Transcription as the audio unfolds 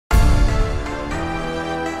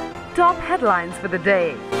top headlines for the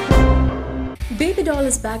day. Baby doll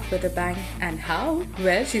is back with a bang. And how?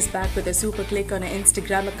 Well, she's back with a super click on her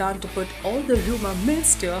Instagram account to put all the rumor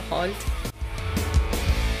mills to a halt.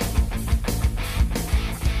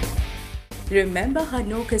 Remember her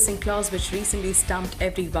no kissing clause which recently stumped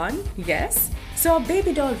everyone? Yes? So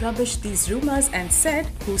Baby doll rubbished these rumors and said,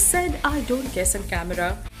 "Who said I don't kiss on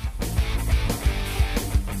camera?"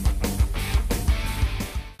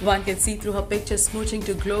 One can see through her picture smooching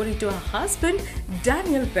to glory to her husband,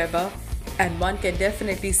 Daniel Webber. And one can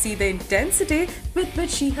definitely see the intensity with which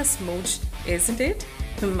she has smooched, isn't it?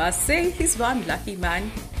 Must say, he's one lucky man.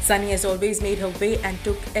 Sunny has always made her way and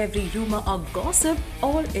took every rumor or gossip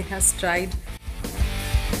all in her stride.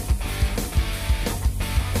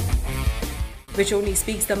 Which only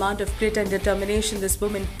speaks the amount of grit and determination this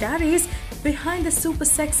woman carries behind the super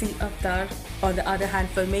sexy avatar. On the other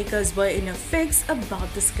hand, filmmakers were in a fix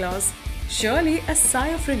about this clause. Surely a sigh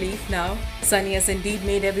of relief now. Sunny has indeed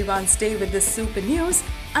made everyone stay with this super news,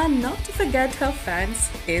 and not to forget her fans,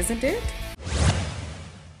 isn't it?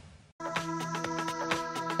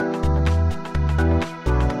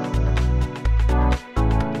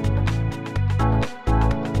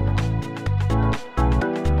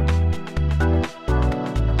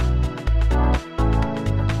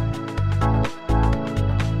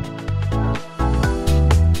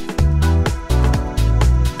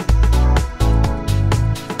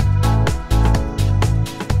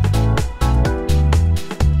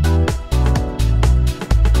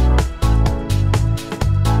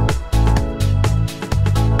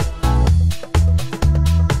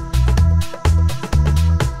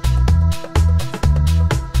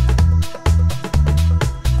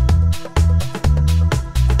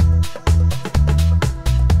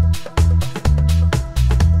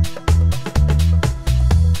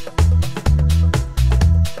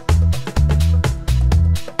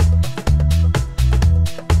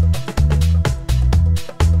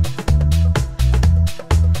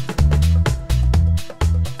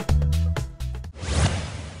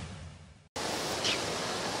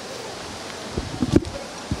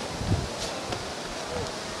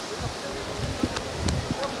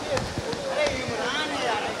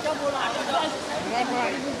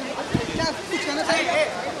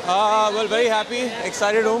 Well very happy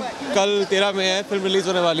excited हूँ. कल 13 मई है, film release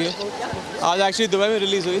होने वाली है. आज actually Dubai में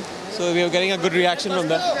release हुई, so we are getting a good reaction from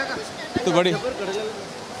that. तो बड़ी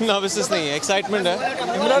नर्वसनेस नहीं है, एक्साइटमेंट है.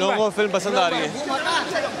 लोगों को फिल्म पसंद आ रही है,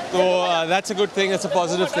 तो that's a good thing, it's a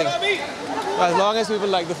positive thing as long as people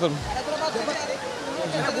like the film.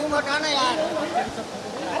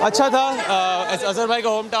 अच्छा था. अजहर भाई का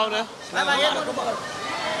होम टाउन है.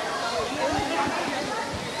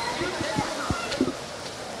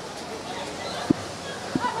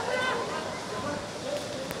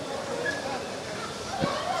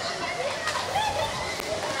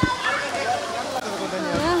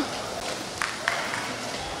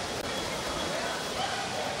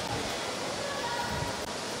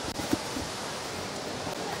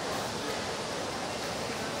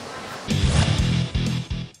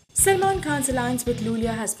 Salman Khan's alliance with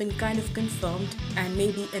Lulia has been kind of confirmed and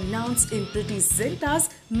may be announced in Pretty Zinta's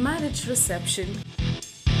marriage reception.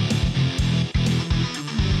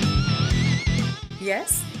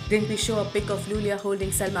 Yes, didn't we show a pic of Lulia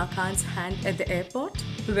holding Salman Khan's hand at the airport?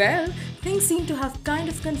 Well, things seem to have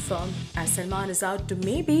kind of confirmed as Salman is out to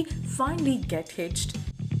maybe finally get hitched.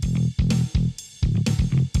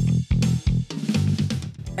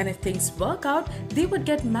 And if things work out, they would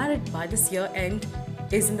get married by this year end.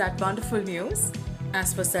 Isn't that wonderful news? As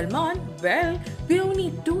for Salman, well, we're only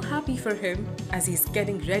too happy for him as he's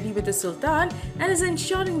getting ready with the Sultan and is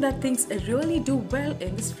ensuring that things really do well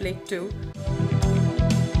in this flick too.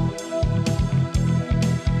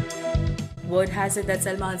 Word has it that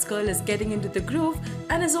Salman's girl is getting into the groove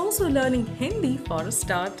and is also learning Hindi for a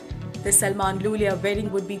start. The Salman-Lulia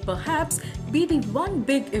wedding would be perhaps be the one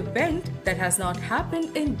big event that has not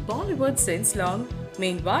happened in Bollywood since long.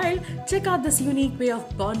 Meanwhile, check out this unique way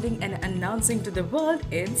of bonding and announcing to the world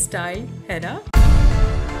in style, है ना?